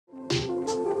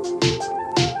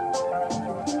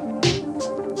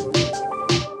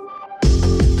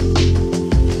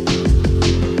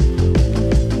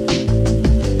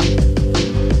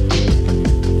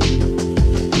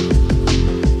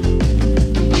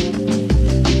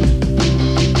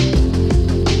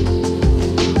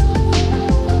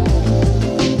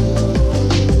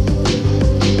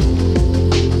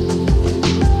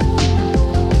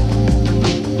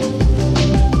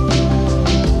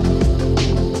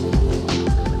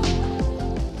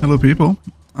Hello people,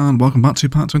 and welcome back to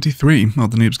part 23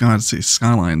 of the Noobs Guide to City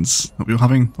Skylines. Hope you're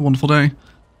having a wonderful day.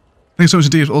 Thanks so much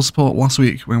indeed for all support last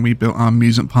week when we built our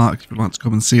amusement park. If you'd like to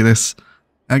come and see this,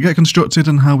 get constructed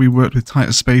and how we worked with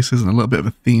tighter spaces and a little bit of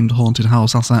a themed haunted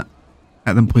house asset,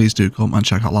 then please do come and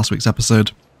check out last week's episode.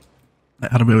 I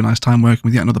had a really nice time working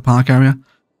with yet another park area.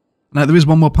 Now there is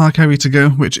one more park area to go,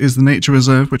 which is the nature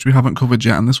reserve, which we haven't covered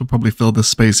yet, and this will probably fill this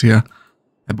space here,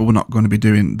 but we're not going to be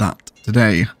doing that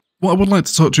today. What I would like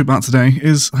to talk to you about today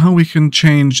is how we can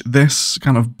change this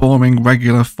kind of boring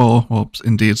regular 4, or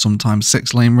indeed sometimes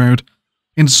 6 lane road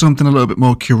into something a little bit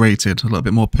more curated, a little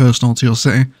bit more personal to your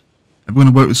city. We're going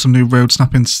to work with some new road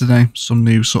snap-ins today, some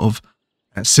new sort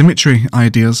of symmetry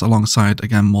ideas alongside,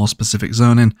 again, more specific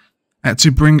zoning, to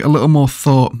bring a little more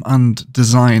thought and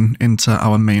design into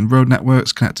our main road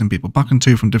networks, connecting people back and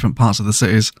to from different parts of the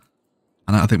cities.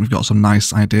 And I think we've got some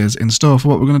nice ideas in store for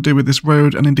what we're going to do with this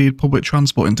road and indeed public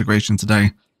transport integration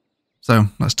today. So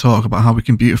let's talk about how we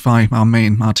can beautify our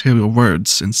main arterial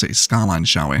roads in City Skylines,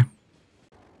 shall we?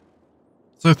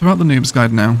 So throughout the Noobs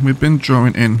Guide now, we've been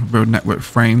drawing in road network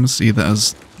frames, either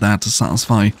as there to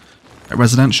satisfy a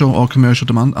residential or commercial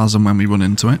demand as and when we run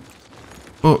into it.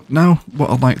 But now what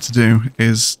I'd like to do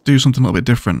is do something a little bit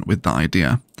different with that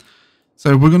idea.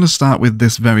 So we're going to start with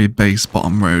this very base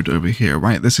bottom road over here,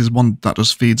 right? This is one that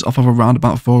just feeds off of a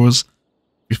roundabout for us. If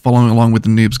you're following along with the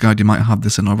Noobs Guide, you might have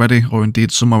this in already, or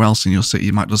indeed somewhere else in your city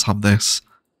you might just have this.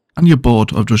 And you're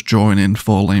bored of just drawing in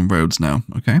 4-lane roads now,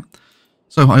 okay?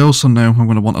 So I also know I'm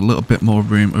going to want a little bit more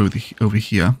room over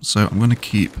here, so I'm going to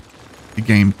keep the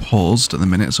game paused at the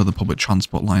minute so the public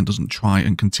transport line doesn't try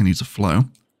and continue to flow.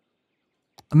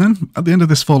 And then at the end of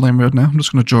this 4-lane road now, I'm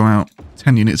just going to draw out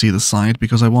 10 units either side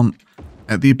because I want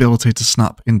the ability to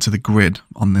snap into the grid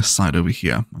on this side over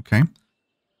here, okay?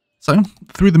 So,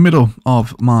 through the middle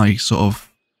of my sort of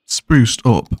spruced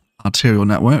up arterial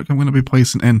network, I'm going to be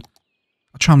placing in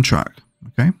a tram track,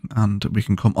 okay? And we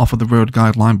can come off of the road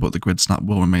guideline, but the grid snap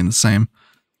will remain the same.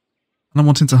 And I'm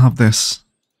wanting to have this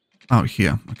out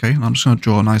here, okay? And I'm just going to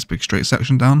draw a nice big straight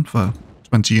section down for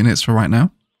 20 units for right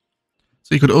now.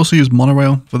 So you could also use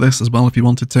monorail for this as well if you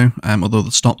wanted to, although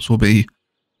the stops will be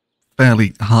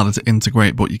fairly harder to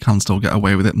integrate, but you can still get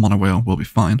away with it. Monorail will be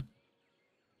fine.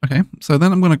 Okay, so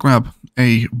then I'm going to grab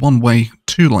a one-way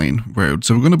 2-lane road.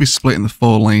 So we're going to be splitting the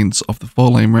 4 lanes of the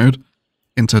 4-lane road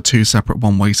into 2 separate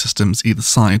one-way systems either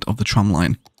side of the tram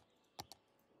line.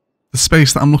 The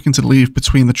space that I'm looking to leave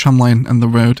between the tram line and the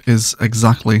road is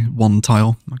exactly 1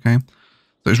 tile, okay?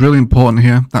 So it's really important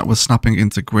here that we're snapping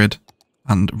into grid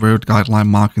and road guideline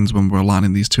markings when we're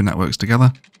aligning these 2 networks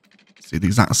together. See the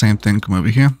exact same thing come over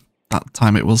here. That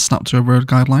time it will snap to a road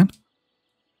guideline.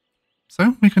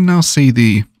 So we can now see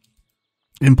the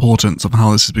importance of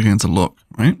how this is beginning to look,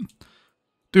 right?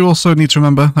 Do also need to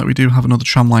remember that we do have another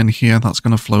tram line here that's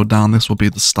going to flow down. This will be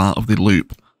the start of the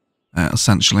loop,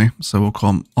 essentially. So we'll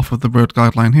come off of the road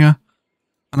guideline here.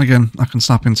 And again, I can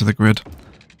snap into the grid.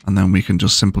 And then we can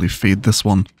just simply feed this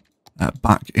one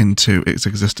back into its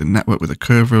existing network with a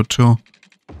curve road tool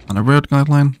and a road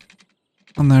guideline.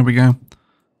 And there we go.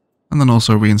 And then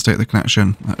also reinstate the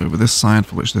connection over this side,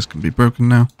 for which this can be broken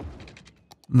now.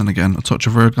 And then again, a touch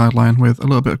of road guideline with a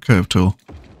little bit of curve tool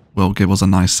will give us a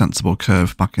nice sensible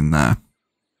curve back in there.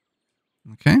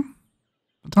 Okay,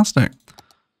 fantastic.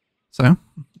 So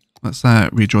let's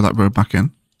redraw that road back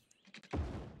in. And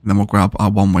then we'll grab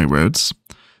our one-way roads.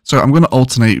 So I'm going to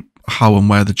alternate how and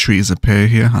where the trees appear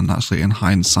here, and actually in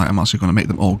hindsight I'm actually going to make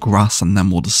them all grass, and then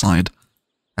we'll decide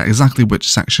exactly which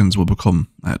sections will become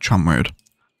tram road.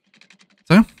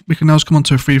 So we can now just come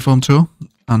onto a freeform tool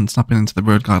and snapping into the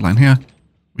road guideline here,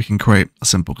 we can create a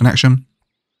simple connection.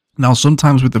 Now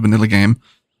sometimes with the vanilla game,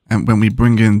 when we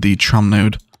bring in the tram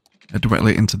node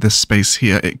directly into this space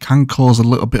here, it can cause a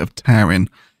little bit of tearing.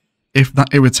 If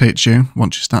that irritates you,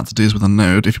 once you start to do this with a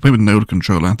node, if you play with node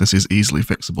controller, this is easily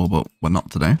fixable, but we're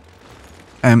not today.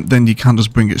 Then you can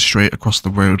just bring it straight across the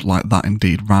road like that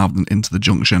indeed, rather than into the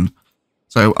junction.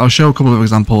 So I'll show a couple of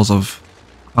examples of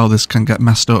how this can get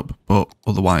messed up, but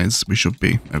otherwise we should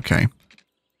be okay.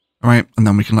 Alright, and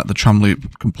then we can let the tram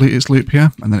loop complete its loop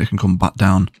here, and then it can come back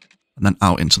down and then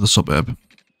out into the suburb.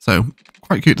 So,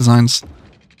 quite cute designs.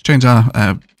 Change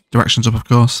our directions up, of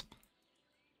course.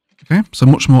 Okay, so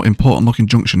much more important looking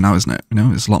junction now, isn't it? You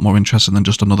know, it's a lot more interesting than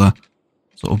just another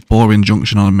sort of boring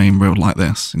junction on a main road like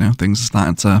this. You know, things are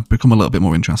starting to become a little bit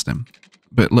more interesting.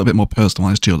 A little bit more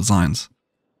personalised to your designs.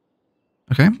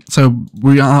 Okay, so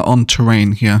we are on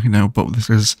terrain here, you know, but this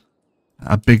is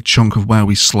a big chunk of where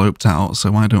we sloped out,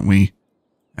 so why don't we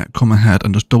come ahead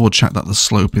and just double check that the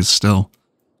slope is still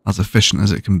as efficient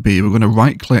as it can be. We're going to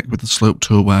right click with the slope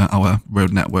tool where our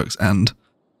road networks end,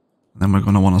 Then we're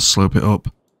going to want to slope it up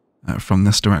from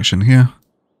this direction here.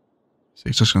 So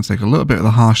it's just going to take a little bit of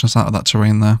the harshness out of that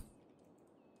terrain there.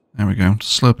 There we go.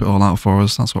 Slope it all out for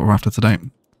us. That's what we're after today.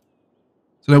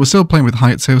 So we're still playing with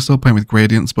heights here. We're still playing with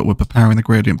gradients, but we're preparing the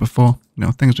gradient before. You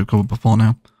know, things we've covered before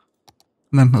now.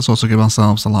 And then let's also give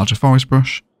ourselves a larger forest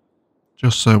brush,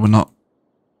 just so we're not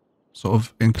sort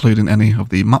of including any of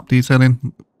the map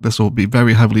detailing. This will be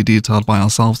very heavily detailed by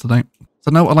ourselves today. So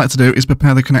now what I'd like to do is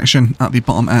prepare the connection at the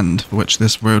bottom end, for which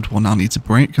this road will now need to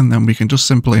break, and then we can just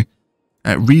simply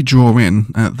redraw in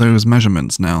those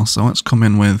measurements now. So let's come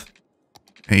in with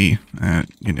a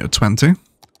 20.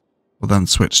 We'll then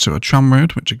switch to a tram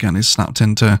road, which again is snapped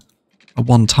into a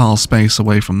 1 tile space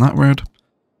away from that road.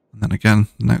 And then again,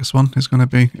 the next one is going to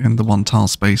be in the 1 tile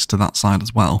space to that side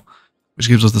as well, which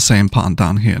gives us the same pattern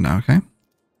down here now, okay?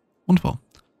 Wonderful.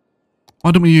 Why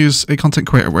don't we use a content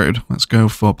creator road? Let's go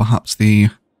for perhaps the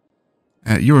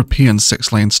European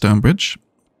 6-lane stone bridge.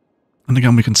 And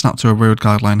again, we can snap to a road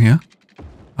guideline here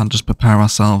and just prepare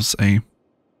ourselves a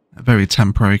very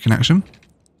temporary connection,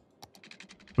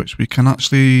 which we can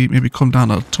actually maybe come down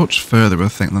a touch further, I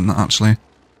think, than that actually.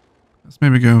 Let's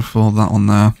maybe go for that one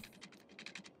there.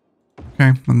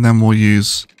 Okay, and then we'll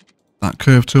use that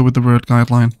curve tool with the road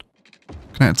guideline,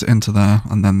 connect it into there,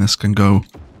 and then this can go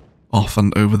off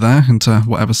and over there into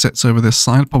whatever sits over this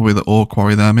side, probably the ore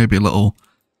quarry there, maybe a little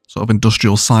sort of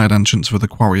industrial side entrance for the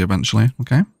quarry eventually,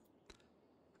 okay?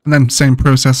 And then same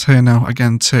process here now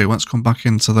again too. Let's come back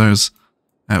into those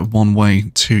one-way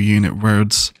 2-unit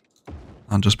roads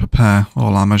and just prepare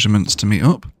all our measurements to meet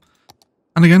up.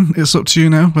 And again, it's up to you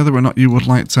now whether or not you would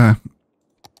like to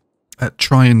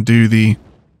try and do the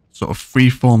sort of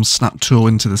freeform snap tool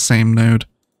into the same node.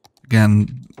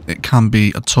 Again, it can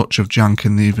be a touch of jank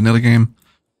in the vanilla game.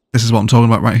 This is what I'm talking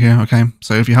about right here, okay?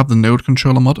 So if you have the node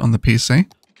controller mod on the PC,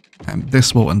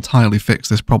 this will entirely fix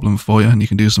this problem for you, and you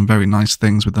can do some very nice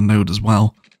things with the node as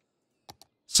well.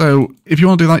 So if you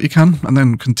want to do that, you can, and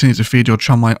then continue to feed your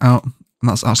tramline out, and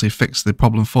that's actually fixed the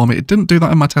problem for me. It didn't do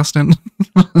that in my testing,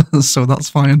 so that's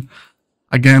fine.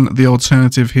 Again, the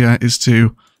alternative here is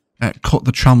to cut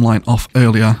the tramline off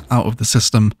earlier out of the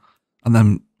system, and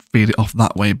then feed it off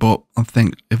that way, but I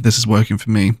think if this is working for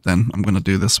me, then I'm going to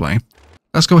do this way.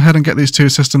 Let's go ahead and get these two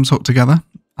systems hooked together,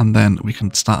 and then we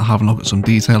can start having a look at some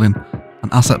detailing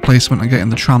and asset placement and getting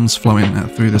the trams flowing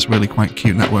through this really quite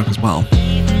cute network as well.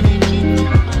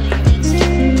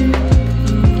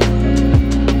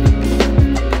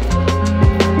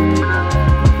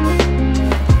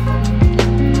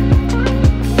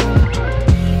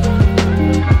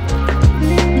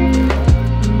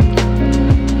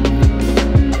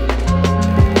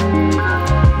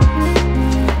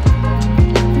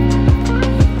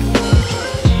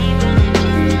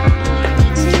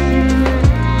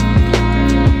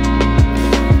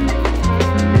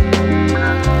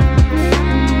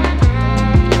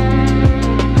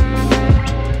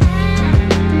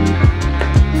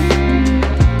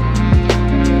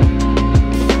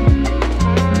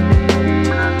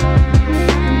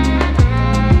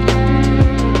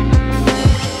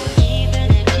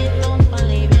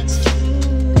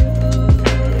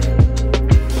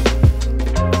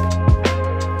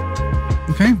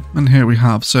 Here we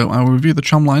have, so I'll review the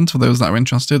tram lines for those that are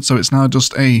interested. So it's now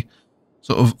just a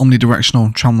sort of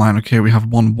omnidirectional tram line. Okay, we have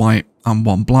one white and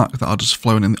one black that are just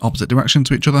flowing in the opposite direction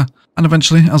to each other. And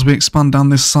eventually, as we expand down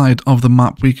this side of the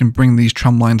map, we can bring these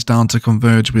tram lines down to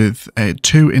converge with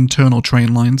 2 internal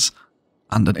train lines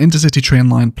and an intercity train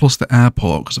line plus the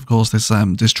airport, because of course this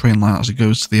train line actually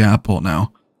goes to the airport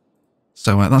now.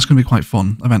 So that's going to be quite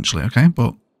fun eventually, okay?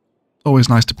 But always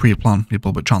nice to pre-plan your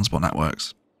public transport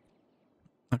networks.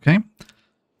 Okay,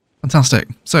 fantastic.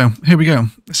 So here we go.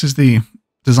 This is the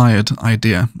desired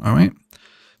idea, all right?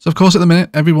 So of course at the minute,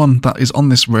 everyone that is on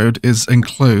this road is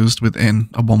enclosed within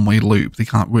a one-way loop. They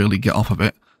can't really get off of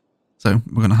it. So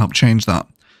we're going to help change that.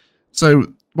 So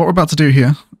what we're about to do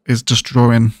here is just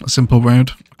draw in a simple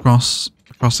road across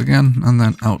again, and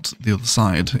then out the other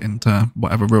side into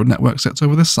whatever road network sits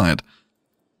over this side.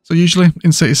 So usually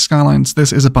in City Skylines,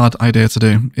 this is a bad idea to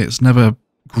do. It's never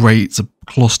great to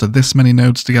cluster this many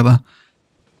nodes together.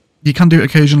 You can do it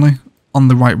occasionally on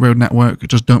the right road network,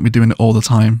 just don't be doing it all the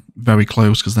time very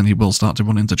close, because then you will start to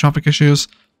run into traffic issues.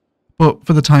 But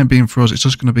for the time being for us, it's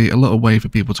just going to be a little way for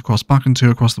people to cross back into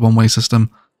across the one-way system,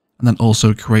 and then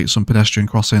also create some pedestrian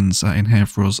crossings in here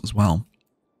for us as well.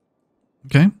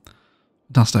 Okay,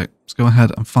 fantastic. Let's go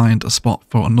ahead and find a spot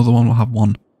for another one. We'll have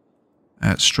one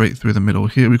straight through the middle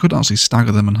here. We could actually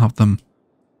stagger them and have them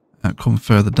come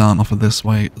further down off of this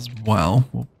way as well.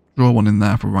 We'll draw one in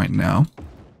there for right now.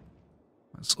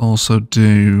 Let's also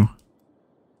do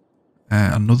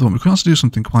another one. We could also do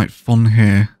something quite fun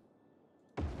here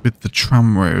with the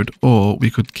tram road, or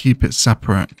we could keep it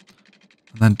separate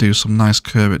and then do some nice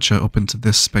curvature up into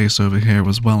this space over here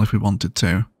as well if we wanted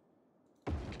to.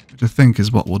 Which I think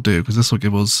is what we'll do, because this will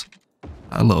give us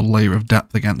a little layer of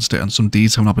depth against it and some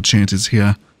detailing opportunities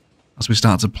here as we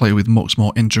start to play with much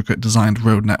more intricate designed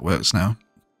road networks now.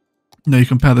 You know, you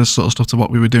compare this sort of stuff to what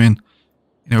we were doing,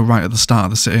 you know, right at the start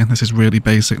of the city. This is really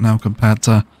basic now compared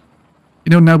to, you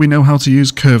know, now we know how to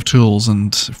use curve tools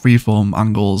and freeform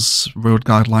angles, road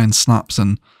guidelines, snaps,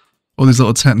 and all these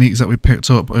little techniques that we picked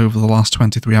up over the last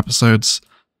 23 episodes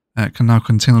can now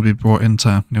continually be brought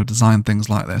into, you know, design things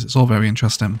like this. It's all very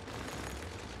interesting.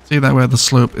 See there where the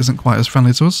slope isn't quite as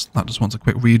friendly to us? That just wants a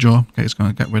quick redraw. Okay, it's going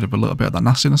to get rid of a little bit of that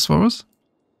nastiness for us.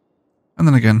 And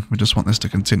then again, we just want this to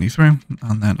continue through.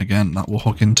 And then again, that will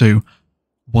hook into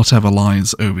whatever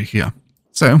lies over here.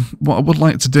 So, what I would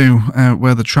like to do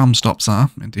where the tram stops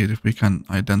are, indeed if we can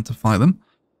identify them.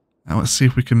 Let's see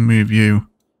if we can move you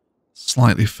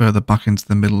slightly further back into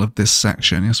the middle of this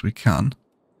section. Yes, we can.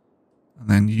 And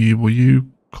then will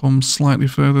you come slightly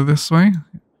further this way?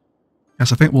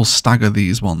 Yes, I think we'll stagger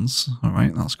these ones.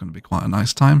 Alright, that's going to be quite a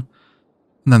nice time.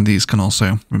 And then these can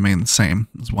also remain the same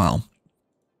as well.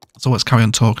 So let's carry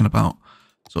on talking about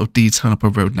sort of detailing up a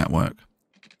road network.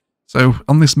 So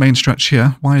on this main stretch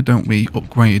here, why don't we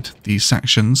upgrade these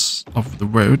sections of the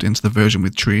road into the version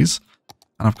with trees?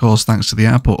 And of course, thanks to the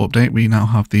airport update, we now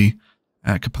have the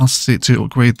capacity to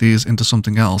upgrade these into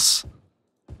something else.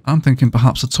 I'm thinking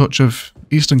perhaps a touch of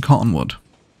Eastern Cottonwood.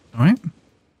 Alright?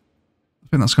 I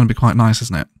think that's going to be quite nice,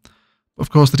 isn't it? But of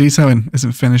course, the detailing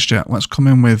isn't finished yet. Let's come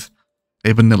in with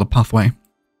a vanilla pathway.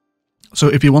 So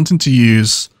if you're wanting to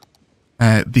use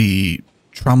the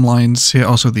tram lines here,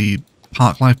 also the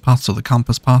park life paths or the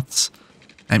campus paths,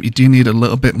 you do need a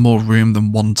little bit more room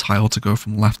than one tile to go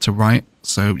from left to right.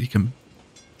 So you can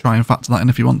try and factor that in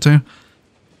if you want to.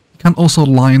 You can also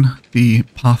line the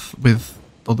path with,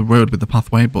 or the road with the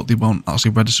pathway, but they won't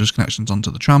actually register as connections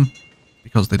onto the tram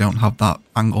because they don't have that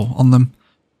angle on them.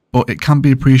 But it can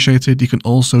be appreciated. You can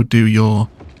also do your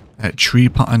tree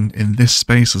pattern in this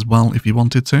space as well if you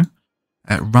wanted to,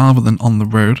 rather than on the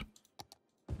road.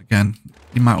 Again,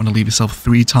 you might want to leave yourself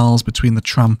 3 tiles between the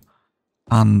tram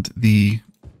and the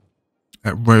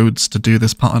roads to do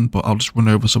this pattern, but I'll just run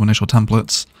over some initial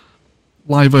templates.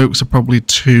 Live oaks are probably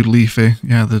too leafy.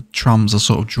 Yeah, the trams are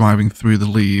sort of driving through the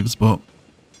leaves, but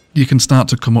you can start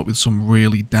to come up with some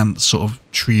really dense sort of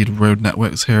treed road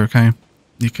networks here, okay?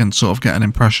 You can sort of get an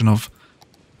impression of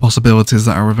possibilities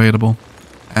that are available.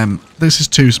 This is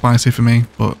too spicy for me,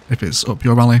 but if it's up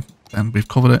your alley, then we've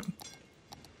covered it.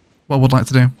 What I would like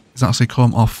to do is actually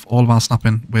come off all of our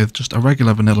snapping with just a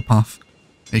regular vanilla path.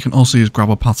 You can also use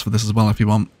gravel paths for this as well if you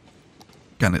want.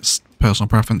 Again, it's personal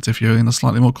preference. If you're in a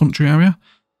slightly more country area,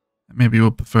 maybe you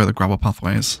would prefer the gravel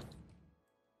pathways.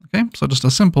 Okay, so just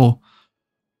a simple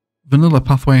vanilla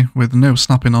pathway with no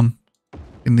snapping on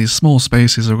in these small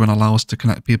spaces are going to allow us to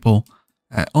connect people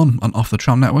on and off the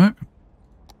tram network.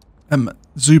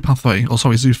 Zoo pathway, or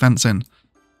sorry, zoo fencing,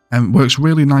 works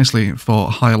really nicely for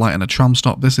highlighting a tram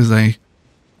stop. This is a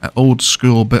old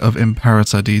school bit of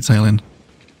Imperator detailing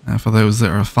for those that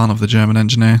are a fan of the German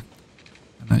engineer.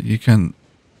 You can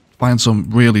find some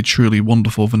really truly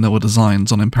wonderful vanilla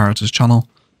designs on Imperator's channel.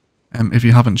 If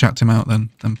you haven't checked him out, then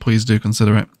please do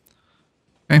consider it.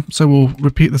 Okay, so we'll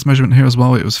repeat this measurement here as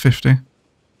well. It was 50.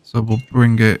 So we'll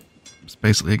bring it, it's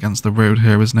basically against the road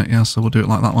here, isn't it? Yeah, so we'll do it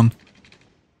like that one.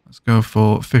 Let's go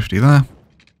for 50 there.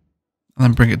 And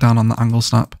then bring it down on the angle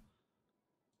snap.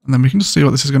 And then we can just see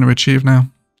what this is going to achieve now.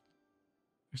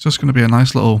 It's just going to be a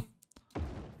nice little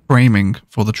framing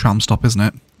for the tram stop, isn't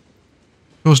it?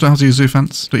 Of course, don't have to use zoo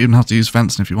fence. Don't even have to use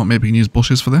fencing if you want. Maybe you can use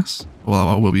bushes for this. Well,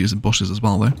 I will be using bushes as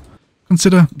well, though.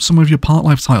 Consider some of your park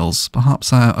life tiles.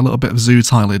 Perhaps a little bit of zoo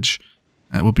tileage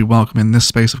would be welcome in this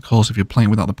space, of course, if you're playing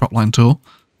without the prop line tool,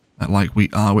 like we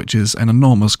are, which is an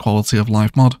enormous quality of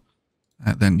life mod.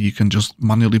 Then you can just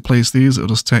manually place these. It'll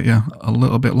just take you a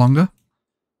little bit longer.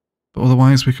 But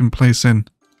otherwise, we can place in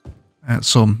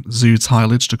some zoo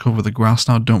tileage to cover the grass.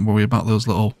 Now, don't worry about those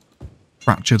little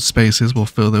fractured spaces. We'll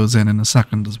fill those in a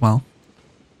second as well.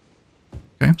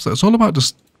 Okay, so it's all about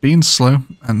just being slow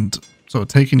and sort of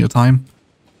taking your time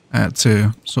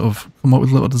to sort of come up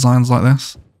with little designs like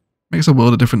this. Makes a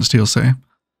world of difference to your city.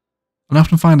 And I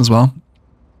often find as well,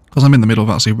 because I'm in the middle of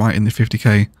actually writing the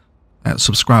 50k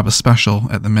subscriber special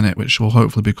at the minute, which will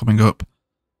hopefully be coming up,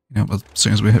 you know, as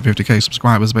soon as we hit 50k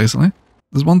subscribers, basically.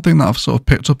 There's one thing that I've sort of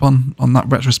picked up on that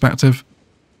retrospective,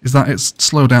 is that it's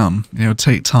slow down, you know,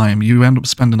 take time. You end up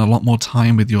spending a lot more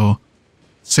time with your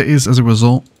cities as a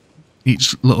result.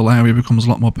 each little area becomes a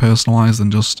lot more personalised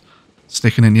than just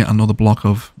sticking in yet another block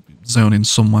of zoning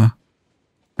somewhere.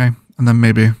 Okay, and then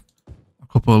maybe a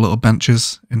couple of little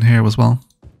benches in here as well,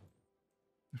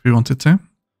 if we wanted to.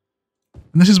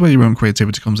 And this is where your own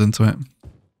creativity comes into it.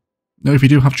 Now, if you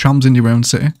do have trams in your own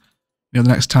city, the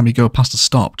next time you go past a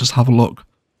stop, just have a look.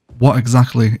 What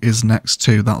exactly is next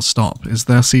to that stop? Is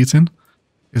there seating?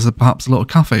 Is there perhaps a little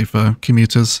cafe for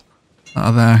commuters that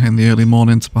are there in the early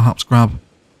morning to perhaps grab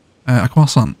a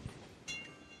croissant?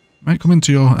 Right, come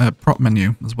into your prop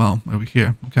menu as well over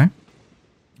here, okay?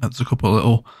 There's a couple of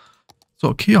little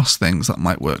sort of kiosk things that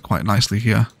might work quite nicely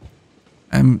here.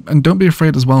 And don't be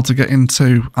afraid as well to get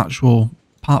into actual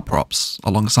part props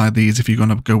alongside these if you're going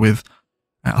to go with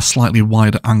a slightly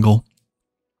wider angle.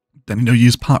 Then,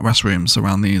 use part restrooms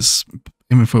around these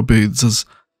info booths as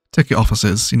ticket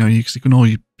offices. You can all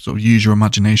sort of use your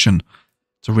imagination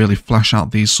to really flesh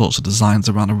out these sorts of designs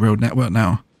around a road network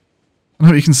now. And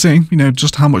hope you can see,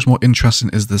 just how much more interesting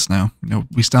is this now.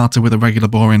 We started with a regular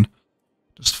boring,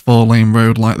 just 4-lane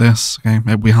road like this. Okay,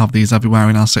 maybe we have these everywhere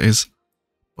in our cities,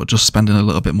 but just spending a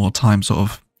little bit more time sort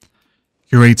of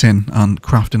curating and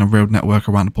crafting a road network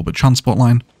around a public transport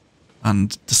line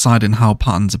and deciding how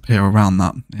patterns appear around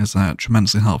that is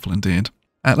tremendously helpful indeed.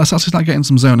 Let's actually start getting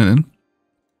some zoning in.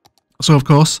 So of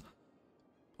course,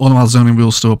 all of our zoning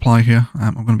rules still apply here.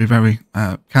 I'm going to be very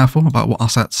careful about what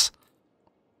assets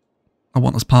I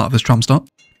want as part of this tram stop.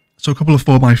 So a couple of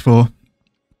 4x4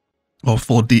 or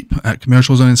 4 deep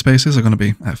commercial zoning spaces are going to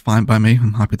be fine by me.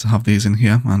 I'm happy to have these in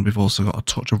here, and we've also got a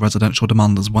touch of residential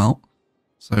demand as well.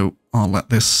 So I'll let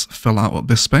this fill out up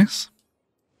this space.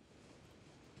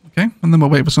 Okay, and then we'll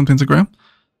wait for something to grow. And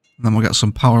then we'll get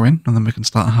some power in, and then we can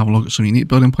start to have a look at some unique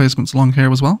building placements along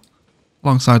here as well,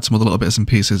 alongside some other little bits and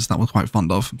pieces that we're quite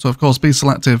fond of. So of course, be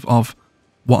selective of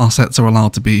what assets are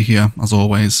allowed to be here, as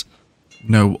always.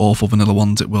 No awful vanilla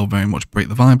ones, it will very much break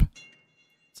the vibe.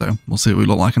 So we'll see what we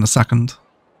look like in a second.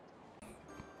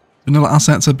 Vanilla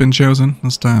assets have been chosen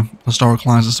as to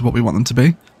historicalise as to what we want them to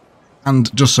be.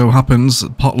 And just so happens,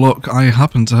 potluck, I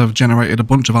happen to have generated a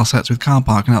bunch of assets with car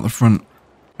parking out the front,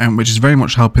 which is very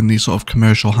much helping the sort of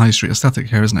commercial high street aesthetic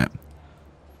here, isn't it?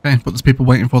 Okay, but there's people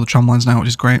waiting for the tram lines now, which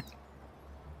is great.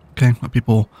 Okay, like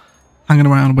people hanging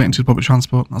around waiting to public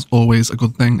transport, that's always a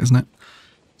good thing, isn't it?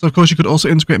 So of course you could also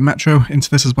integrate metro into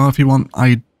this as well if you want.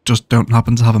 I just don't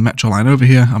happen to have a metro line over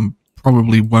here, and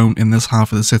probably won't in this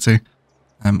half of the city.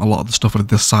 A lot of the stuff on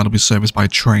this side will be serviced by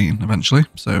train eventually,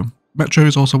 so metro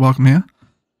is also welcome here.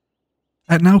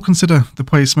 Now consider the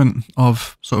placement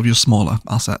of sort of your smaller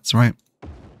assets, right?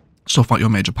 Stuff like your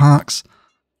major parks.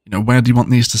 Where do you want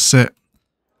these to sit?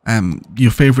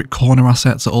 Your favourite corner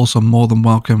assets are also more than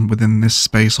welcome within this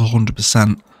space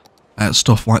 100%.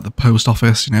 Stuff like the post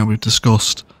office, we've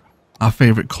discussed our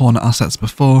favourite corner assets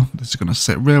before. This is going to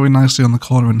sit really nicely on the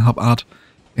corner and help add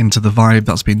into the vibe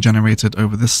that's been generated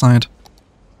over this side.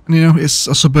 And it's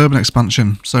a suburban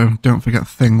expansion, so don't forget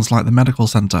things like the medical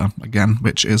centre, again,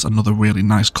 which is another really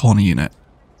nice corner unit.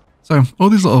 So all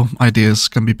these little ideas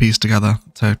can be pieced together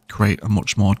to create a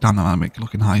much more dynamic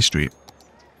looking high street.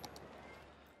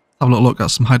 Have a little look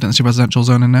at some high density residential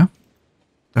zoning now.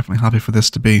 Definitely happy for this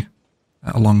to be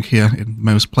along here in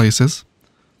most places.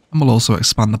 And we'll also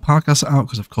expand the park asset out,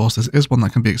 because of course this is one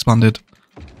that can be expanded.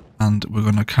 And we're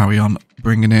going to carry on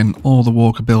bringing in all the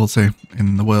walkability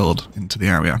in the world into the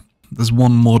area. There's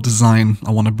one more design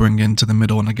I want to bring into the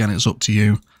middle, and again it's up to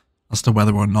you as to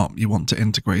whether or not you want to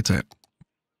integrate it.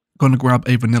 Going to grab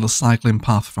a vanilla cycling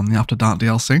path from the After Dark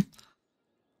DLC.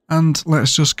 And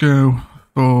let's just go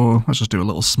for, let's just do a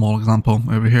little small example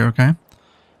over here, okay?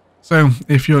 So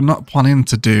if you're not planning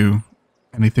to do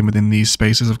anything within these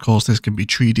spaces, of course this can be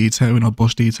tree detailing or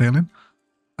bush detailing,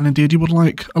 and indeed you would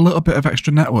like a little bit of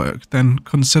extra network, then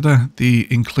consider the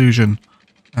inclusion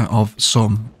of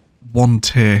some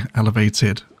one-tier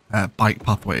elevated bike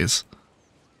pathways.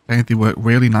 Okay, they work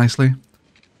really nicely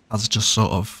as just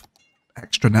sort of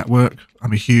extra network.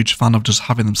 I'm a huge fan of just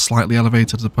having them slightly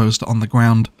elevated as opposed to on the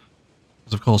ground,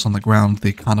 because of course on the ground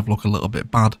they kind of look a little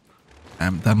bit bad.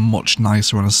 They're much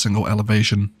nicer on a single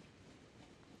elevation.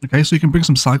 Okay, so you can bring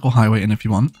some cycle highway in if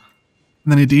you want,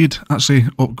 and then indeed actually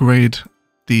upgrade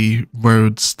the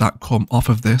roads that come off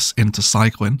of this into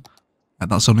cycling.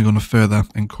 That's only going to further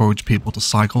encourage people to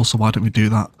cycle, so why don't we do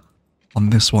that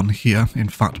on this one here? In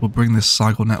fact, we'll bring this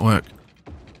cycle network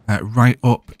right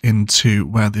up into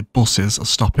where the buses are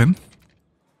stopping,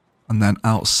 and then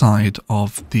outside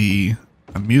of the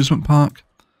amusement park.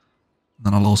 And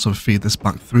then I'll also feed this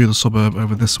back through the suburb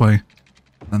over this way,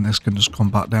 and then this can just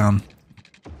come back down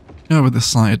over this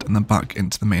side and then back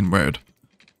into the main road,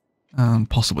 and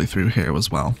possibly through here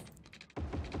as well.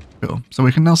 Cool. So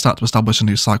we can now start to establish a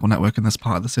new cycle network in this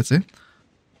part of the city.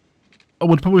 I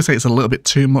would probably say it's a little bit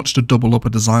too much to double up a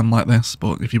design like this,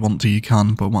 but if you want to, you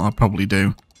can. But what I'd probably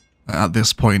do at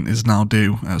this point is now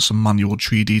do some manual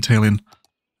tree detailing,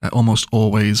 almost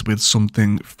always with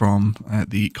something from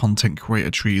the content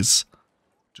creator trees,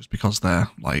 just because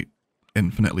they're like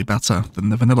infinitely better than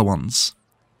the vanilla ones.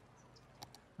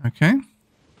 Okay,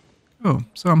 cool.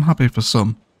 So I'm happy for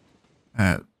some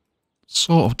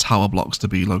sort of tower blocks to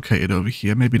be located over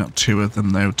here. Maybe not 2 of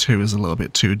them though. 2 is a little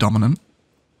bit too dominant.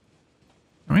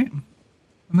 Alright,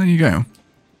 and there you go.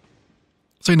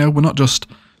 So, you know, we're not just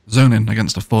zoning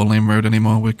against a 4-lane road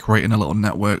anymore. We're creating a little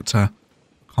network to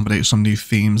accommodate some new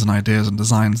themes and ideas and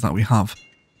designs that we have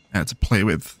to play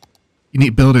with.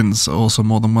 Unique buildings are also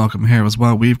more than welcome here as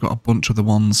well. We've got a bunch of the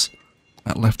ones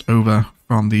left over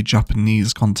from the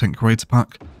Japanese content creator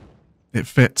pack. It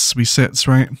fits, we sits,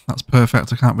 right? That's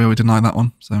perfect. I can't really deny that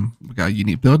one. So we've got a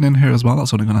unique building in here as well.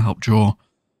 That's only going to help draw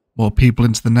more people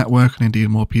into the network and indeed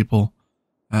more people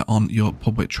on your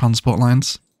public transport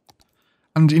lines.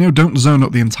 And, you know, don't zone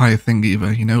up the entire thing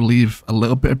either. You know, leave a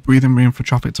little bit of breathing room for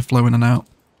traffic to flow in and out.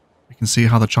 You can see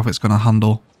how the traffic's going to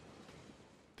handle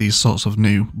these sorts of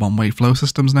new one-way flow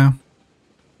systems now.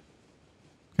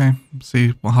 Okay,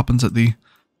 see what happens at the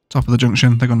top of the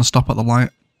junction. They're going to stop at the light.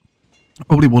 I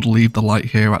probably would leave the light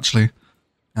here, actually,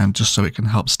 just so it can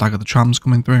help stagger the trams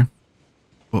coming through.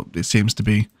 But it seems to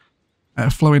be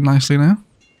flowing nicely now.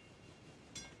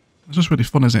 It's just really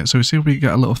fun, isn't it? So we see if we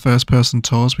get a little first-person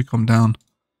tour as we come down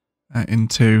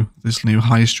into this new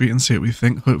high street and see what we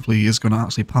think. Hopefully he is going to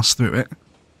actually pass through it.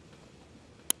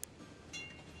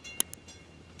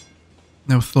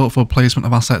 No thoughtful placement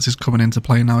of assets is coming into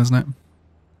play now, isn't it?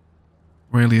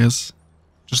 Really is.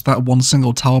 Just that one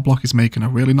single tower block is making a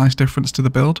really nice difference to the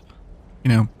build.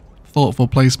 You know, thoughtful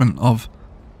placement of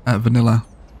vanilla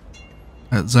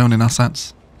zoning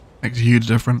assets makes a huge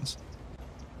difference.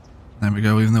 There we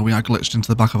go, even though we are glitched into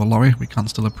the back of a lorry, we can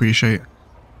still appreciate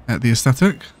the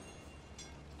aesthetic.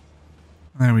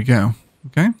 There we go.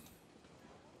 Okay.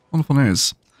 Wonderful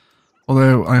news.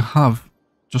 Although I have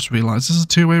just realised this is a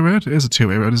 2-way road. It is a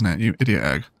 2-way road, isn't it? You idiot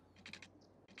egg.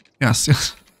 Yes,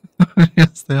 yes.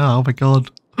 Yes, they are. Oh my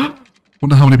god.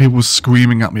 Wonder how many people were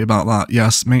screaming at me about that.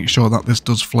 Yes, make sure that this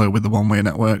does flow with the one-way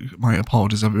network. My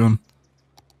apologies, everyone.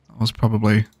 That was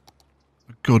probably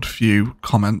a good few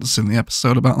comments in the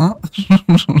episode about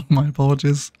that. My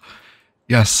apologies.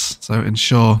 Yes, so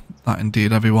ensure that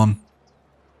indeed everyone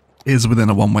is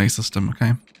within a one-way system,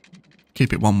 okay?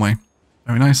 Keep it one-way.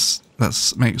 Very nice.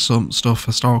 Let's make some stuff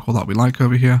historical that we like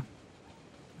over here.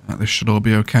 This should all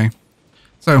be okay.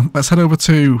 So let's head over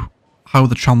to how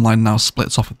the tram line now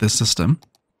splits off of this system.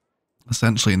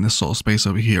 Essentially in this sort of space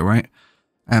over here, right?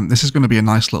 This is going to be a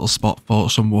nice little spot for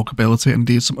some walkability and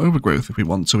indeed some overgrowth if we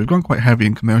want to. We've gone quite heavy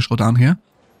and commercial down here.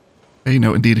 You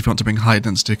know, indeed, if you want to bring high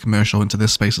density commercial into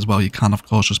this space as well, you can of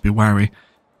course just be wary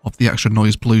of the extra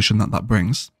noise pollution that that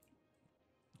brings.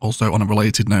 Also, on a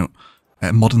related note,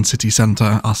 modern city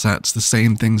centre assets, the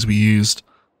same things we used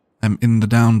in the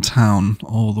downtown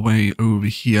all the way over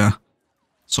here,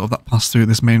 sort of that pass through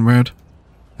this main road.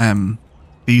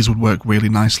 These would work really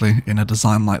nicely in a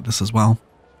design like this as well.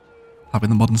 Having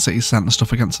the modern city centre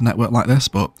stuff against a network like this,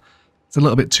 but it's a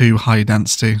little bit too high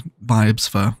density vibes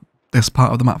for this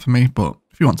part of the map for me, but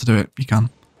if you want to do it, you can.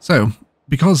 So,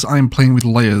 because I'm playing with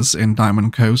layers in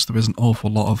Diamond Coast, there is an awful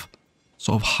lot of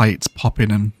sort of height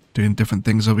popping and doing different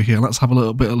things over here. Let's have a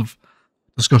little bit of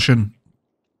discussion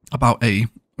about a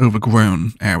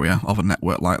overgrown area of a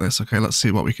network like this. Okay, let's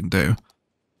see what we can do.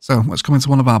 So let's come into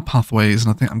one of our pathways,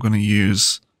 and I think I'm going to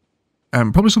use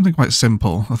probably something quite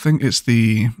simple. I think it's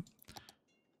the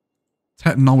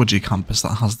technology campus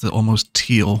that has the almost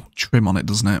teal trim on it,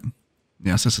 doesn't it?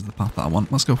 Yes, this is the path that I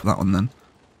want. Let's go for that one then.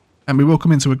 And we will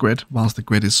come into a grid whilst the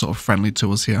grid is sort of friendly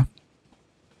to us here.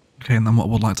 Okay, and then what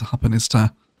would like to happen is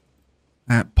to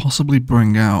possibly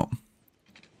bring out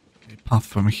a path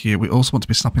from here. We also want to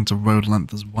be snapping to road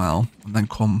length as well, and then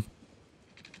come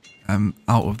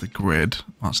out of the grid.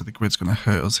 Actually, the grid's going to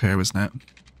hurt us here, isn't it?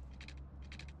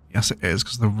 Yes, it is,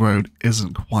 because the road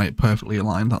isn't quite perfectly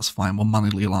aligned. That's fine. We'll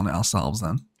manually align it ourselves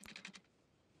then.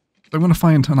 So I'm going to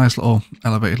find a nice little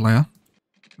elevated layer.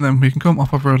 And then we can come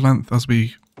off of road length as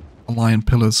we align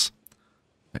pillars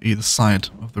at either side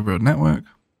of the road network.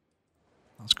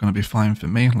 That's going to be fine for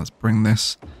me. Let's bring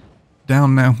this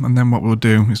down now. And then what we'll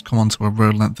do is come onto a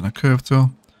road length and a curve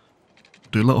tool.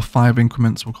 Do little 5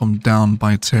 increments. We'll come down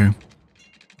by 2. And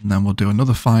then we'll do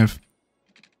another 5.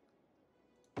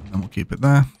 And then we'll keep it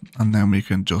there. And then we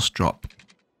can just drop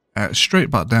straight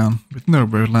back down with no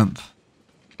road length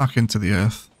back into the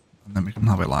earth. And then we can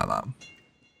have it like that.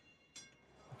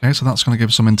 Okay, so that's going to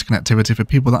give some interconnectivity for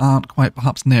people that aren't quite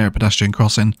perhaps near a pedestrian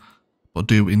crossing, but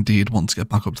do indeed want to get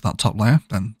back up to that top layer,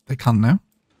 then they can now.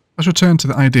 Let's return to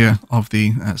the idea of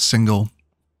the single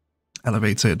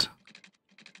elevated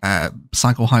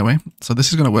cycle highway. So this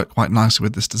is going to work quite nicely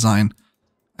with this design,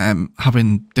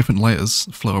 having different layers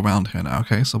flow around here now.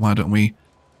 Okay, so why don't we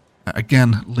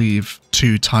again leave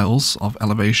 2 tiles of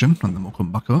elevation, and then we'll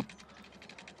come back up.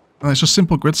 And it's just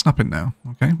simple grid snapping now.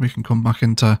 Okay, we can come back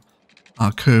into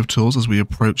our curve tools as we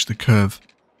approach the curve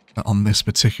on this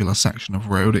particular section of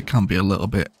road. It can be a little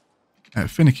bit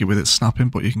finicky with its snapping,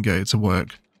 but you can get it to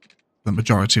work the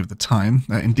majority of the time.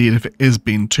 Indeed, if it is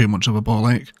being too much of a ball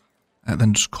ache,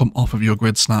 then just come off of your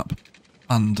grid snap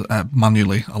and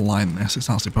manually align this. It's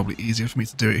actually probably easier for me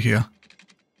to do it here.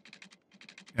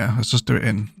 Yeah, let's just do it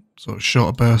in sort of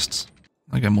shorter bursts.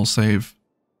 Again, we'll save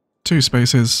 2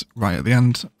 spaces right at the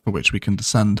end for which we can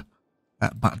descend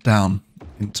back down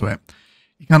into it.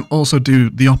 You can also do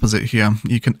the opposite here.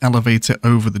 You can elevate it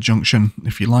over the junction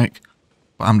if you like,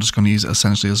 but I'm just going to use it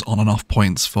essentially as on and off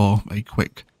points for a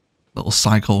quick little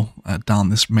cycle down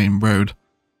this main road.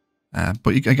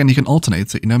 But again, you can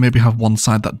alternate it, you know, maybe have one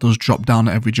side that does drop down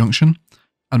at every junction,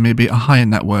 and maybe a higher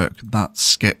network that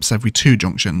skips every 2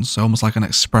 junctions, so almost like an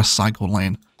express cycle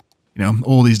lane. You know,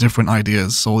 all these different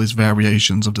ideas, all these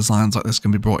variations of designs like this can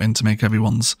be brought in to make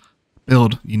everyone's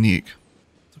build unique.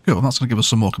 So cool, that's going to give us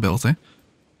some walkability.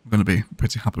 I'm going to be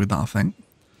pretty happy with that, I think.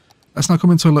 Let's now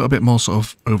come into a little bit more sort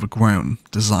of overgrown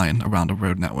design around a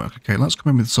road network. Okay, let's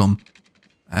come in with some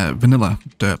vanilla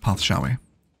dirt path, shall we?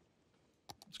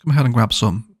 Let's come ahead and grab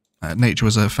some nature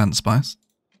reserve fence spice.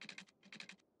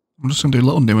 I'm just going to do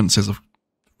little nuances of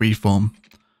freeform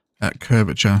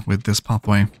curvature with this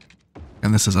pathway.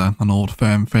 And this is an old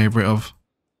firm favourite of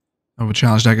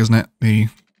Overcharged Egg, isn't it? The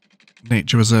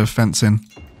nature reserve fencing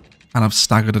kind of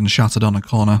staggered and shattered on a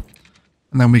corner.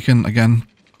 And then we can, again,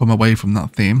 come away from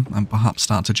that theme and perhaps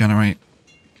start to generate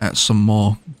some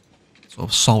more sort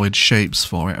of solid shapes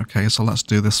for it. Okay, so let's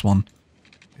do this one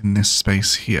in this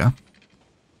space here.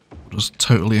 We'll just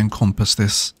totally encompass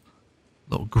this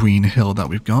little green hill that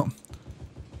we've got.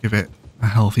 Give it a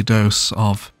healthy dose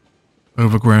of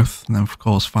overgrowth, and then of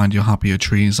course find your happier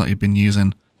trees that you've been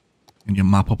using in your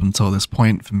map up until this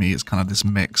point. For me, it's kind of this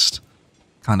mixed,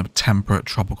 kind of temperate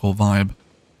tropical vibe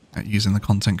using the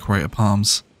content creator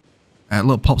palms.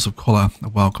 Little pops of colour are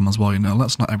welcome as well, you know.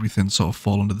 Let's not everything sort of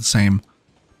fall under the same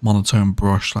monotone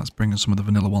brush. Let's bring in some of the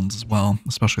vanilla ones as well,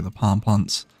 especially the palm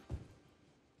plants.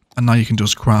 And now you can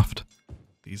just craft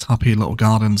these happy little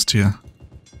gardens to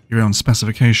your own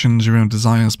specifications, your own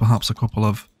desires, perhaps a couple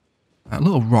of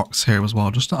little rocks here as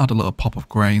well, just to add a little pop of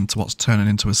grey into what's turning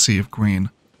into a sea of green.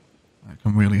 It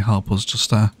can really help us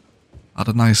just add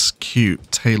a nice,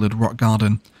 cute, tailored rock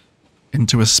garden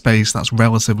into a space that's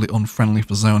relatively unfriendly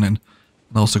for zoning,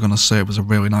 and also going to serve as a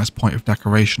really nice point of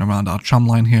decoration around our tram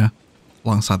line here,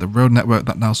 alongside the road network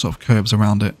that now sort of curves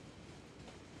around it.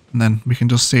 And then we can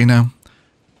just see now,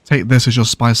 take this as your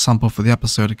spice sample for the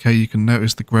episode. Okay, you can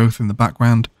notice the growth in the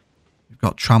background.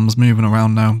 Got trams moving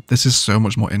around now. This is so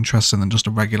much more interesting than just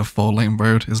a regular 4-lane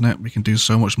road, isn't it? We can do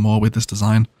so much more with this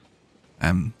design.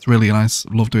 It's really nice.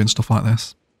 I love doing stuff like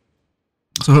this.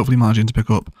 So hopefully managing to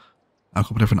pick up a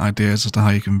couple of different ideas as to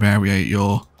how you can variate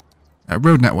your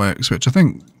road networks, which I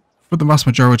think for the vast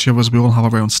majority of us, we all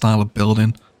have our own style of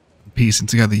building, piecing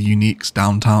together uniques,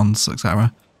 downtowns,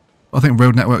 etc. But I think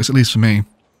road networks, at least for me,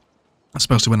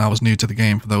 especially when I was new to the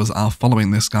game, for those that are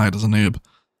following this guide as a noob,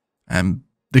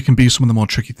 they can be some of the more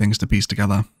tricky things to piece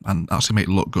together and actually make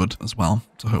it look good as well.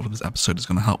 So hopefully this episode is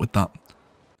going to help with that.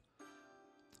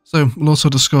 So we'll also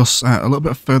discuss a little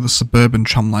bit of further suburban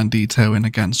tramline detailing,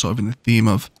 again sort of in the theme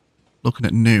of looking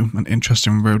at new and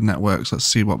interesting road networks. Let's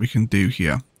see what we can do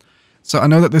here. So I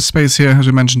know that this space here, as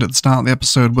we mentioned at the start of the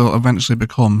episode, will eventually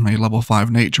become a level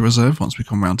 5 nature reserve once we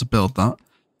come around to build that.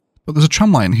 But there's a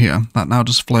tramline here that now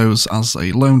just flows as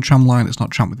a lone tramline. It's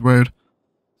not tram with road,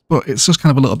 but it's just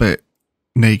kind of a little bit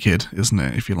naked, isn't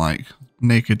it, if you like.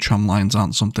 Naked tram lines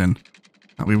aren't something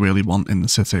that we really want in the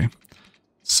city.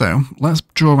 So let's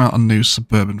draw out a new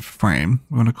suburban frame.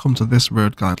 We're going to come to this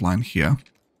road guideline here.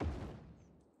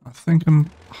 I think I'm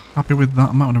happy with that.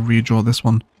 I might want to redraw this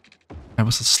one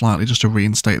ever so slightly just to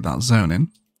reinstate that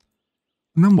zoning.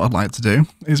 And then what I'd like to do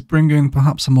is bring in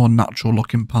perhaps a more natural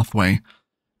looking pathway.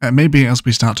 Maybe as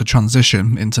we start to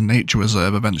transition into nature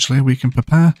reserve eventually, we can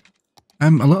prepare a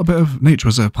little bit of nature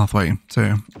reserve pathway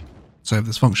to serve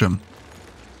this function.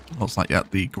 Looks like, yeah,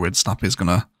 the grid snap is going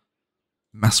to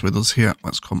mess with us here.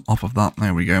 Let's come off of that.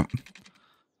 There we go.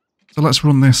 So let's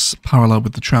run this parallel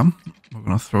with the tram. We're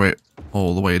going to throw it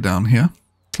all the way down here.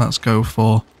 Let's go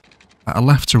for a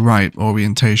left to right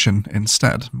orientation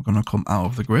instead. We're going to come out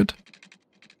of the grid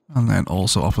and then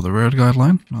also off of the road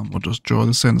guideline. And we'll just draw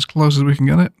this in as close as we can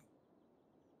get it.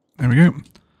 There we go.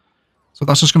 So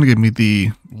that's just going to give me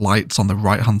the lights on the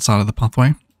right hand side of the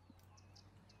pathway.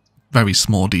 Very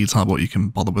small detail, but you can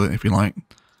bother with it if you like.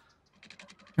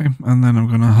 Okay, and then I'm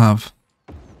going to have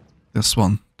this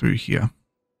one through here.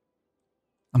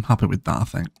 I'm happy with that, I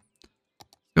think.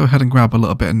 Go ahead and grab a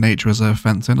little bit of nature reserve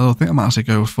fencing. I think I might actually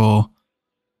go for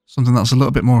something that's a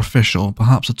little bit more official.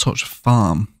 Perhaps a touch of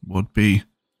farm would be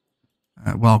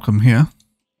welcome here.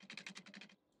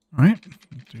 All right.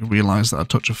 I do realise that a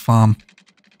touch of farm,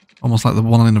 almost like the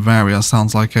one in Noveria,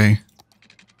 sounds like a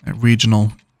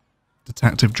regional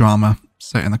detective drama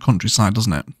set in the countryside,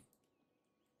 doesn't it?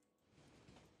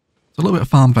 So a little bit of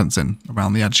farm fencing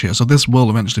around the edge here. So this will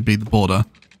eventually be the border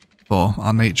for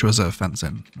our nature reserve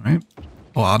fencing, right?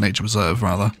 Or our nature reserve,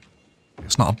 rather.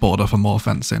 It's not a border for more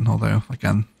fencing, although,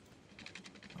 again,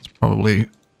 that's probably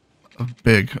a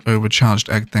big overcharged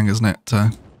egg thing, isn't it?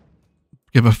 To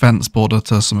give a fence border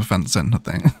to some fencing, I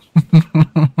think.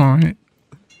 Alright.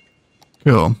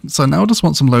 Cool. So now I just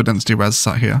want some low density res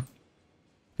sat here.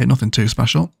 Okay, nothing too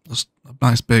special. Just a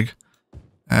nice big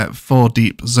 4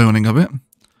 deep zoning of it.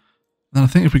 Then I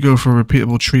think if we go for a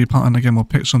repeatable tree pattern, again, we'll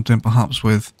pick something perhaps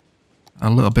with a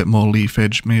little bit more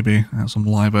leafage, maybe some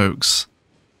live oaks.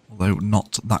 Although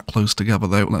not that close together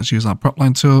though. Let's use our prop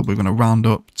line tool. We're going to round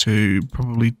up to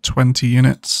probably 20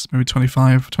 units, maybe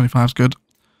 25. 25 is good.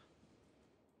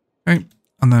 Okay,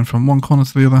 and then from one corner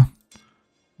to the other,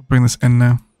 we'll bring this in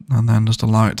now, and then just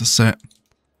allow it to sit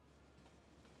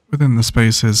within the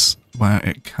spaces where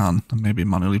it can, and maybe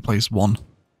manually place one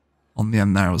on the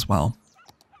end there as well.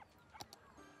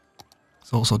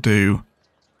 Let's also do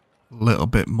a little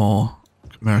bit more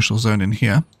commercial zone in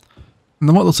here. And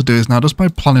then what else to do is now, just by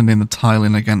planning in the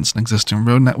tiling against an existing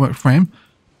road network frame,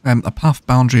 a path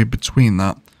boundary between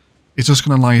that is just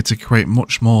going to allow you to create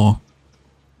much more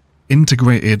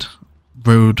integrated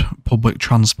road public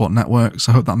transport networks.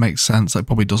 I hope that makes sense. It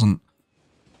probably doesn't.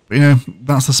 But, you know,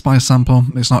 that's the SPICE sample.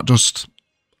 It's not just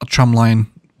a tram line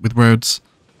with roads.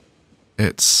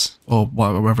 It's, or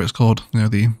whatever it's called, you know,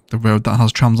 the road that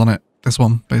has trams on it. This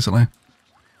one, basically.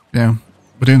 Yeah,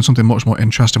 we're doing something much more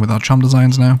interesting with our tram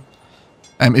designs now.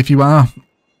 If you are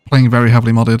playing very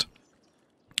heavily modded,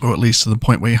 or at least to the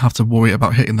point where you have to worry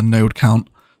about hitting the node count,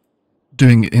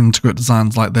 doing integrate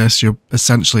designs like this, you're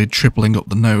essentially tripling up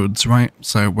the nodes, right?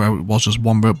 So where it was just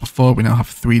one road before, we now have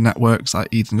 3 networks that are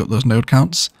eating up those node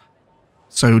counts.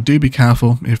 So do be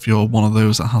careful if you're one of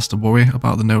those that has to worry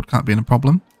about the node count being a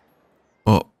problem.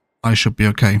 But I should be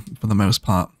okay for the most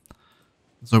part.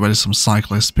 There's already some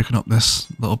cyclists picking up this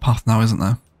little path now, isn't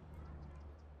there?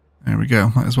 There we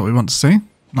go. That is what we want to see.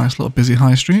 Nice little busy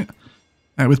high street.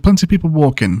 With plenty of people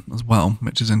walking as well,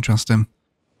 which is interesting.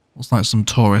 Looks like some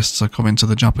tourists are coming to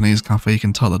the Japanese cafe. You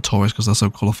can tell they're tourists because they're so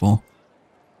colourful.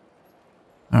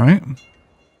 Alright.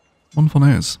 Wonderful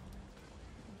news.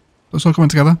 It's all coming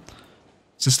together.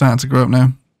 This is starting to grow up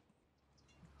now.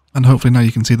 And hopefully now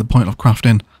you can see the point of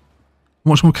crafting.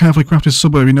 Much more carefully crafted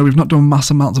suburb. You know, we've not done mass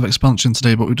amounts of expansion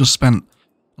today, but we've just spent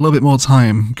a little bit more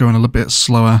time going a little bit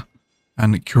slower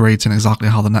and curating exactly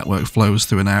how the network flows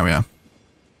through an area.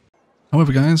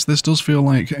 However, guys, this does feel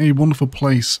like a wonderful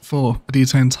place for a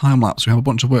detailed time-lapse. We have a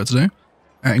bunch of work to do,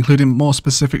 including more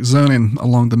specific zoning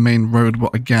along the main road,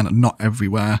 but again, not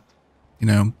everywhere. You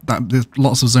know, that there's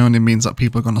lots of zoning means that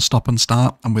people are going to stop and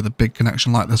start, and with a big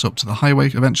connection like this up to the highway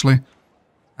eventually,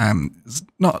 it's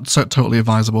not so totally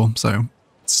advisable, so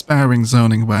sparing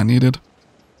zoning where needed.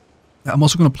 I'm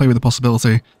also going to play with the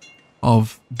possibility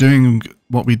of doing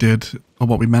what we did, or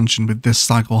what we mentioned with this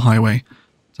cycle highway,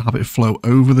 to have it flow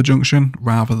over the junction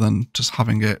rather than just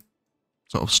having it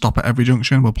sort of stop at every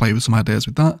junction. We'll play with some ideas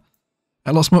with that.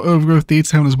 Lots more overgrowth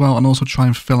detailing as well, and also try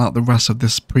and fill out the rest of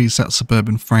this preset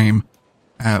suburban frame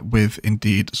with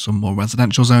indeed some more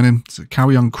residential zoning to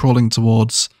carry on crawling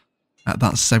towards that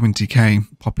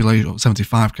 70k population, or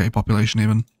 75k population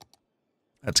even,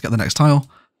 to get the next tile.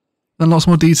 Then lots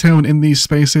more detailing in these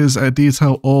spaces,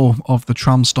 detail all of the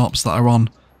tram stops that are on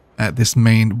this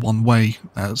main one-way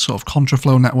sort of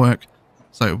contraflow network,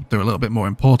 so they're a little bit more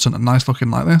important and nice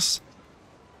looking like this.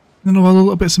 Then all the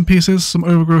little bits and pieces, some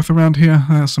overgrowth around here,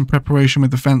 some preparation with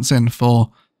the fencing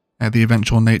for the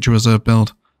eventual nature reserve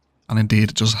build, and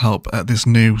indeed just help this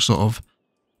new sort of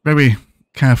very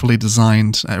carefully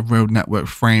designed road network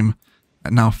frame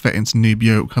now fit into Noob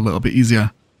Yoke a little bit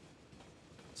easier.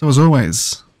 So as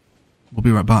always, we'll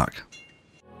be right back.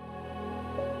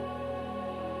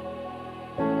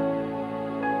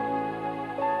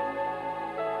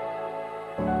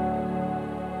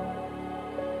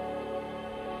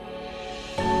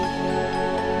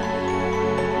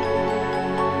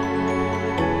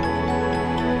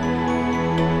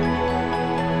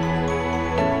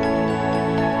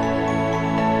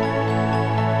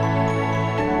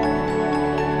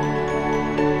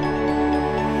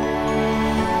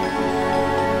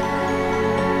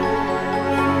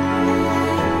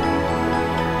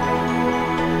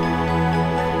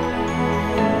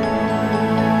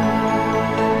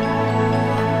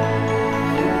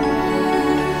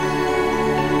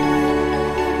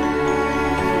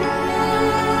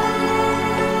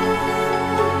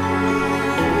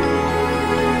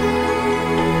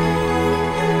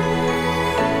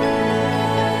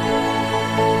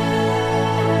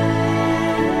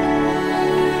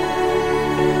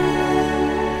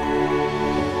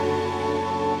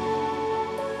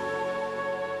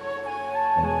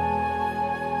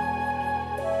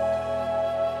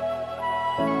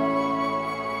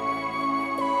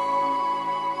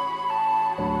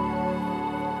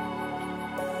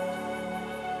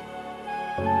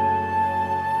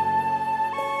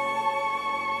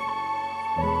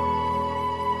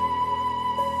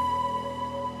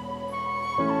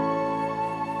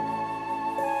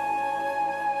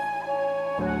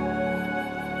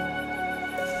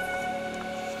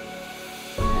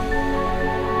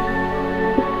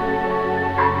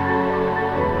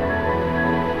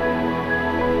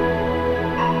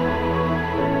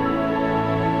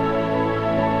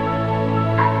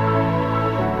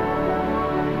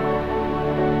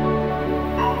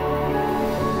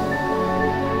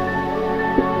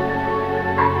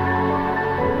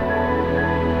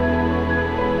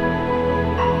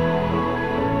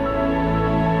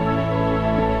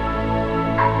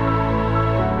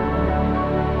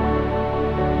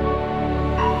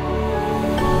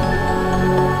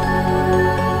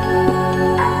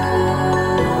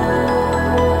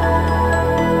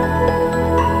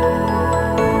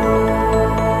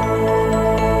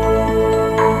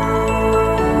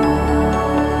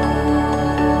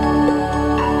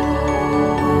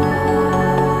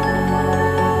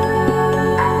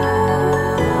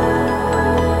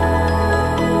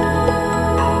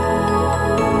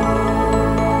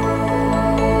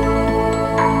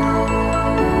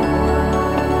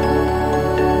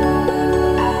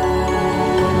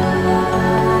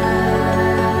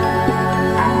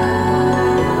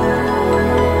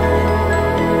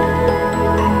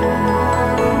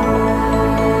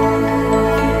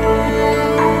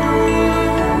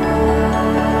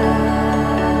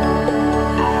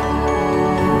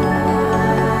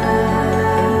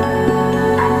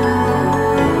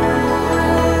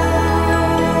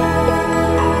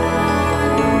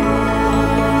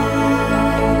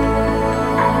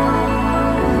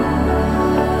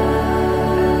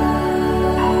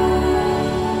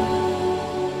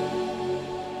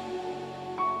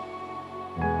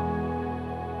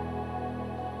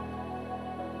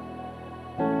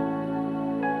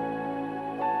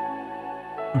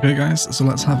 Okay guys, so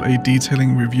let's have a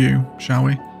detailing review, shall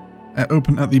we?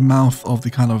 Open at the mouth of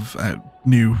the kind of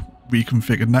new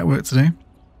reconfigured network today.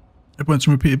 I put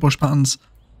some repeated bush patterns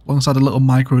alongside a little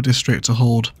micro district to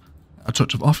hold a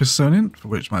touch of office zoning, for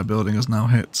which my building has now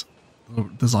hit the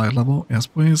desired level, yes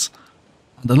please.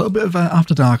 And a little bit of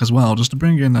after dark as well, just to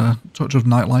bring in a touch of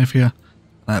nightlife here.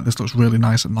 This looks really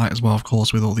nice at night as well, of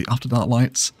course, with all the after dark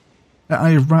lights.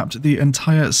 I have wrapped the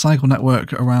entire cycle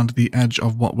network around the edge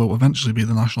of what will eventually be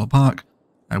the national park,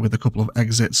 with a couple of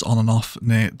exits on and off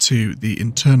near to the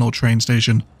internal train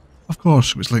station, of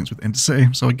course, which links with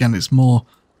intercity. So again, it's more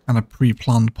kind of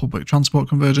pre-planned public transport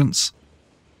convergence.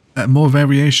 More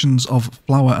variations of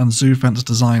flower and zoo fence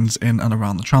designs in and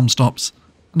around the tram stops.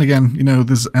 And again, you know,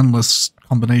 there's endless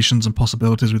combinations and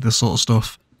possibilities with this sort of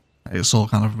stuff. It's all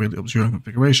kind of really up to your own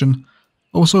configuration.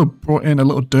 Also brought in a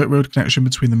little dirt road connection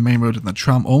between the main road and the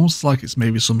tram, almost like it's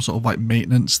maybe some sort of like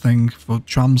maintenance thing for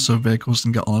trams so vehicles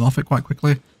can get on and off it quite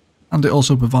quickly. And it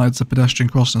also provides a pedestrian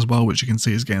crossing as well, which you can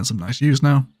see is getting some nice use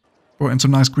now. Brought in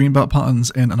some nice greenbelt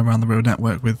patterns in and around the road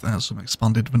network with some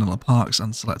expanded vanilla parks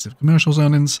and selective commercial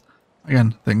zonings.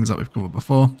 Again, things that we've covered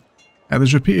before.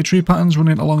 There's repeated tree patterns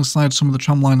running alongside some of the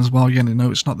tram line as well. Again, you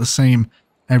know, it's not the same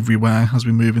everywhere. As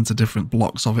we move into different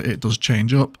blocks of it, it does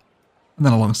change up. And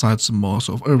then alongside some more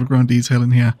sort of overgrown detail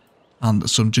in here, and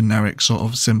some generic sort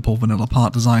of simple vanilla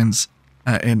park designs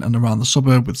in and around the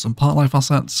suburb with some park life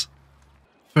assets.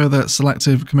 Further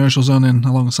selective commercial zoning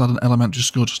alongside an elementary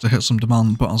school just to hit some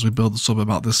demand, but as we build the suburb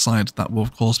out this side, that will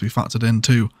of course be factored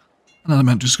into an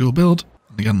elementary school build.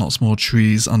 And again, lots more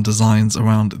trees and designs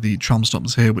around the tram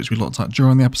stops here, which we looked at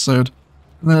during the episode.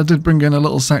 And then I did bring in a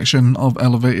little section of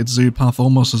elevated zoo path,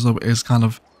 almost as though it is kind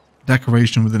of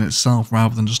decoration within itself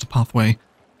rather than just a pathway.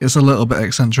 It's a little bit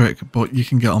eccentric, but you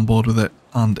can get on board with it,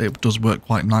 and it does work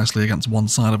quite nicely against one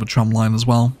side of a tram line as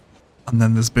well. And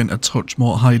then there's been a touch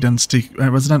more high density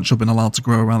residential been allowed to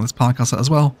grow around this park asset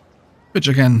as well, which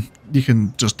again, you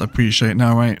can just appreciate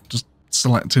now, right? Just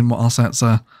selecting what assets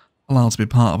are allowed to be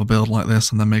part of a build like this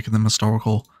and then making them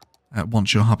historical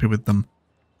once you're happy with them.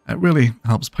 It really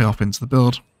helps pay off into the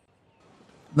build.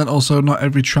 Then also, not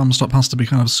every tram stop has to be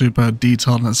kind of super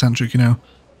detailed and eccentric, you know.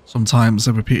 Sometimes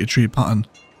a repeated tree pattern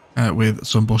with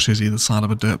some bushes either side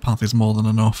of a dirt path is more than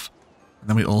enough. And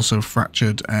then we also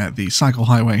fractured the cycle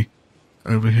highway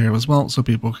over here as well, so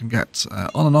people can get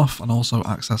on and off and also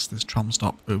access this tram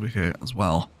stop over here as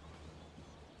well.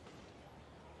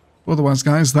 Otherwise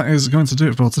guys, that is going to do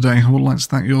it for today. I would like to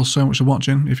thank you all so much for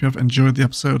watching. If you have enjoyed the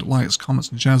episode, likes, comments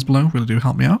and shares below really do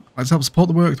help me out. I'd like to help support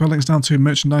the work, throw links down to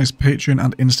merchandise, Patreon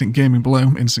and Instant Gaming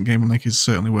below. Instant Gaming link is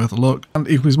certainly worth a look. And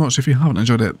equally as much if you haven't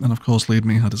enjoyed it, then of course leave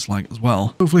me a dislike as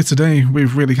well. Hopefully today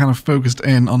we've really kind of focused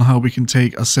in on how we can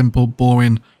take a simple,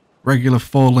 boring, regular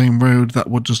 4-lane road that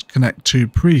would just connect two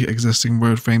pre-existing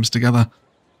road frames together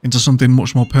into something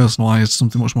much more personalised,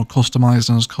 something much more customised,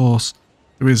 and of course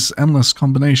there is endless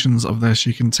combinations of this.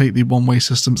 You can take the one-way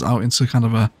systems out into kind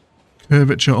of a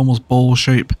curvature, almost bowl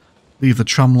shape, leave the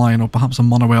tram line or perhaps a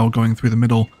monorail going through the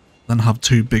middle, then have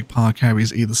two big park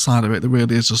areas either side of it. There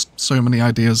really is just so many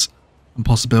ideas and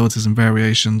possibilities and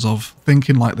variations of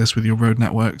thinking like this with your road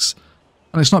networks.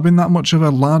 And it's not been that much of a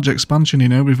large expansion, you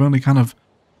know. We've only kind of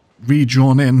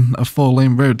redrawn in a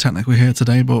 4-lane road technically here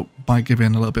today, but by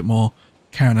giving a little bit more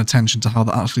care and attention to how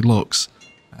that actually looks,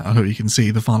 I hope you can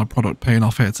see the final product paying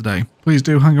off here today. Please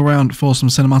do hang around for some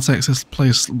cinematics. This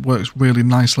place works really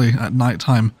nicely at night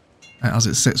time as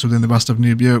it sits within the rest of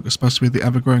New York, especially with the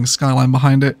ever-growing skyline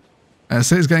behind it.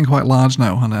 City's getting quite large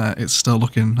now, and it's still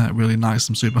looking really nice.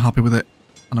 I'm super happy with it,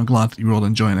 and I'm glad you're all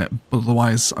enjoying it. But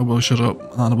otherwise, I will shut up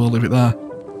and I will leave it there.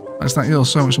 Thanks, thank you all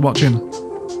so much for watching.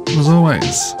 And as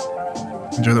always,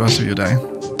 enjoy the rest of your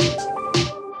day.